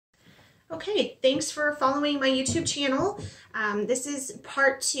Okay, thanks for following my YouTube channel. This is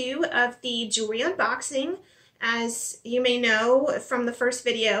part 2 of the jewelry unboxing. As you may know from the first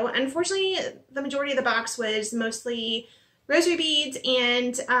video, unfortunately the majority of the box was mostly rosary beads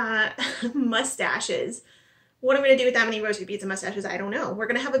and mustaches. What I'm going to do with that many rosary beads and mustaches, I don't know. We're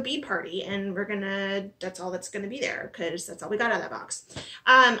going to have a bead party and that's all that's going to be there because that's all we got out of that box.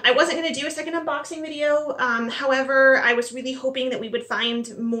 I wasn't going to do a second unboxing video. However, I was really hoping that we would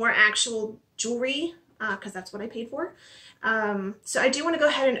find more actual jewelry because that's what I paid for. So I do want to go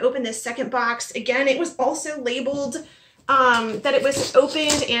ahead and open this second box. Again, it was also labeled that it was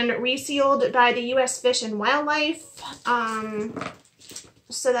opened and resealed by the U.S. Fish and Wildlife.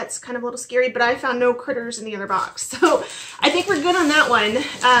 So that's kind of a little scary, but I found no critters in the other box. So I think we're good on that one.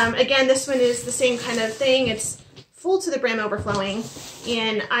 Again, this one is the same kind of thing. It's full to the brim overflowing,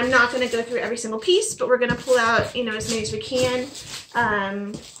 and I'm not going to go through every single piece, but we're going to pull out, you know, as many as we can,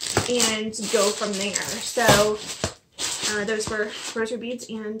 and go from there. So those were rosary beads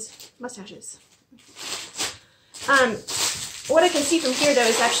and mustaches. What I can see from here, though,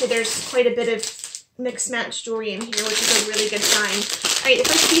 is actually there's quite a bit of mixed match jewelry in here, which is a really good sign. All right, the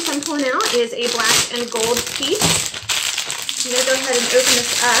first piece I'm pulling out is a black and gold piece. I'm going to go ahead and open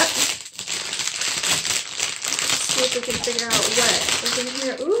this up. See if we can figure out what is in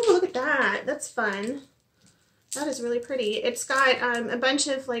here. Ooh, look at that. That's fun. That is really pretty. It's got a bunch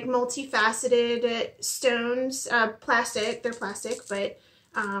of like multifaceted stones, plastic. They're plastic, but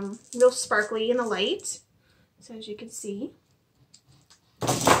real sparkly in the light. So as you can see.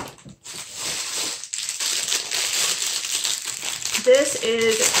 This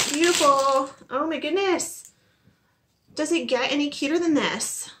is beautiful. Oh my goodness. Does it get any cuter than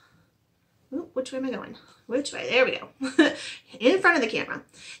this? Ooh, which way am I going? Which way? There we go. In front of the camera.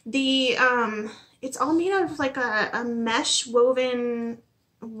 The it's all made out of like a mesh woven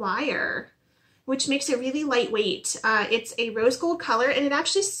wire, which makes it really lightweight. It's a rose gold color, and it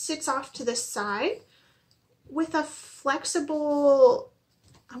actually sits off to the side with a flexible,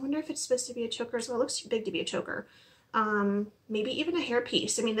 I wonder if it's supposed to be a choker as well. It looks too big to be a choker. Maybe even a hair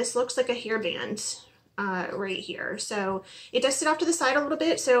piece. I mean, this looks like a hairband right here. So it does sit off to the side a little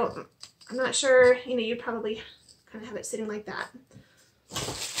bit, so I'm not sure, you know, you'd probably kind of have it sitting like that.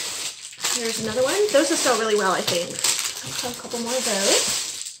 There's another one. Those will sell really well, I think. I'll have a couple more of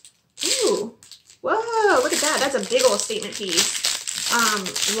those. Ooh. Whoa, look at that. That's a big old statement piece.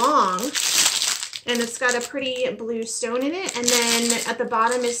 Long. And it's got a pretty blue stone in it. And then at the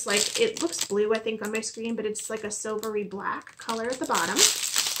bottom is like, it looks blue, I think, on my screen, but it's like a silvery black color at the bottom. A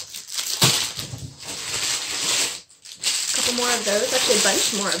couple more of those, actually a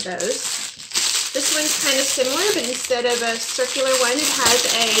bunch more of those. This one's kind of similar, but instead of a circular one, it has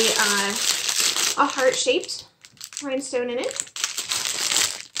a heart-shaped rhinestone in it.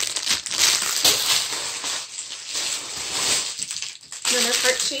 Another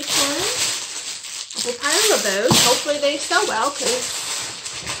heart-shaped one. A whole pile of those. Hopefully they sell well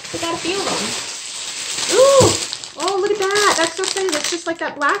because we got a few of them. Ooh! Oh, look at that. That's so pretty. That's just like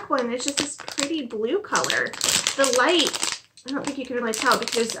that black one. It's just this pretty blue color. The light, I don't think you can really tell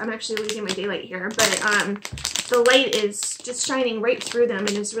because I'm actually losing my daylight here, but the light is just shining right through them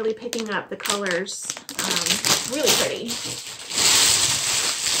and is really picking up the colors. Really pretty.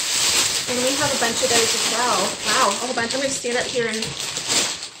 And we have a bunch of those as well. Wow, a whole bunch. I'm going to stand up here and it's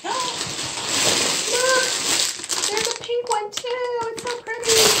so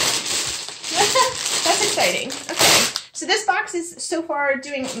pretty. That's exciting. Okay, so this box is so far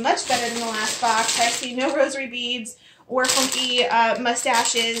doing much better than the last box. I see no rosary beads or funky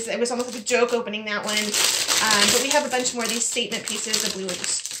mustaches. It was almost like a joke opening that one. But we have a bunch more of these statement pieces. The blue one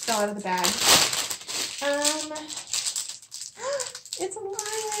just fell out of the bag. It's a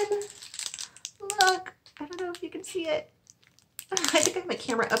lion. Look, I don't know if you can see it. I think I have my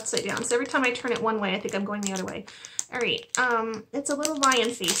camera upside down, so every time I turn it one way, I think I'm going the other way. All right, it's a little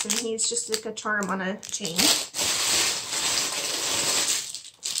lion face, and he's just like a charm on a chain.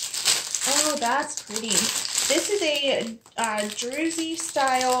 Oh, that's pretty. This is a Druzy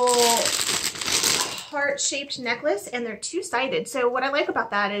style heart-shaped necklace, and they're two-sided. So what I like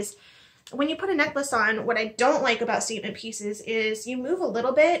about that is when you put a necklace on, what I don't like about statement pieces is you move a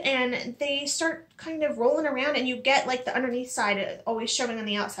little bit and they start kind of rolling around and you get like the underneath side always showing on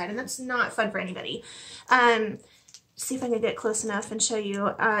the outside, and that's not fun for anybody. See if I can get close enough and show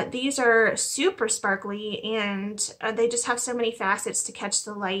you. These are super sparkly, and they just have so many facets to catch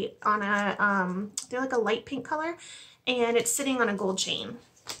the light on a, they're like a light pink color, and it's sitting on a gold chain.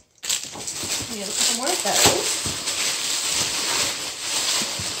 We have a couple more of those.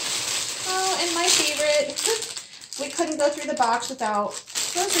 Oh, and my favorite, we couldn't go through the box without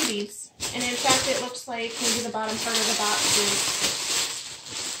rosary beads. And in fact, it looks like maybe the bottom part of the box is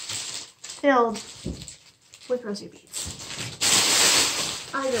filled with rosary beads.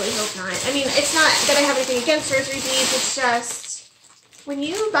 I really hope not. I mean, it's not that I have anything against rosary beads, it's just when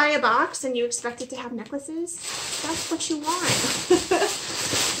you buy a box and you expect it to have necklaces, that's what you want.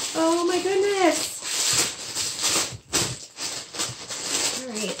 Oh my goodness.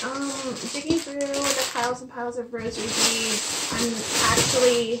 Alright, digging through the piles and piles of rosary beads, I'm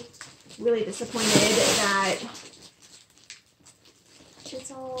actually really disappointed that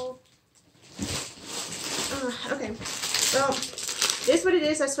it's all... okay, well, it is what it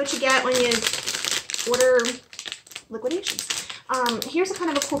is. That's what you get when you order liquidations. Here's a kind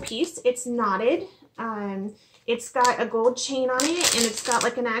of a cool piece. It's knotted. It's got a gold chain on it, and it's got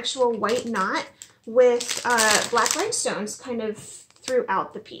like an actual white knot with black rhinestones kind of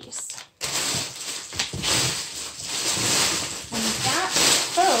throughout the piece. And that,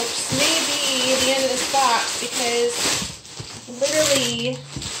 folks, may be the end of this box because literally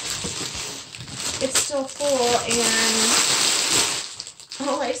it's still full and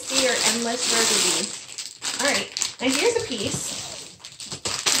all I see are endless rosary beads. Alright, now here's a piece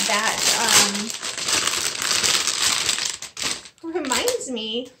that reminds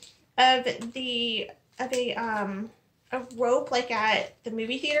me of a rope like at the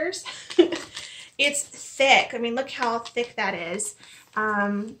movie theaters. It's thick. I mean, look how thick that is.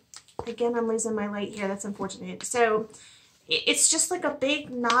 Again, I'm losing my light here. That's unfortunate. So it's just like a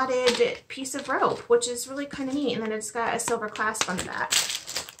big knotted piece of rope, which is really kind of neat. And then it's got a silver clasp on the back.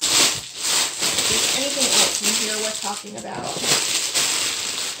 If there's anything else in here worth talking about.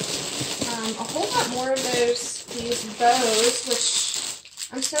 A whole lot more of these bows, which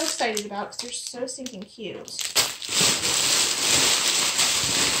I'm so excited about because they're so stinking cute.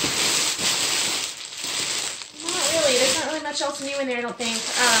 There's not really much else new in there, I don't think,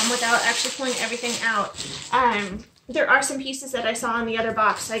 without actually pulling everything out. There are some pieces that I saw in the other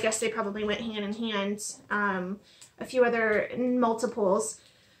box. I guess they probably went hand in hand. A few other multiples.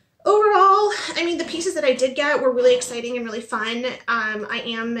 Overall, I mean, the pieces that I did get were really exciting and really fun. I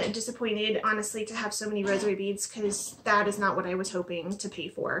am disappointed, honestly, to have so many rosary beads because that is not what I was hoping to pay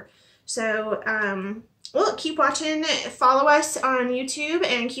for. So, well, keep watching. Follow us on YouTube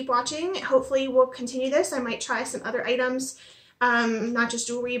and keep watching. Hopefully we'll continue this. I might try some other items, not just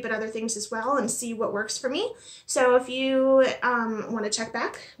jewelry, but other things as well, and see what works for me. So if you want to check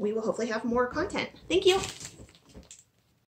back, we will hopefully have more content. Thank you.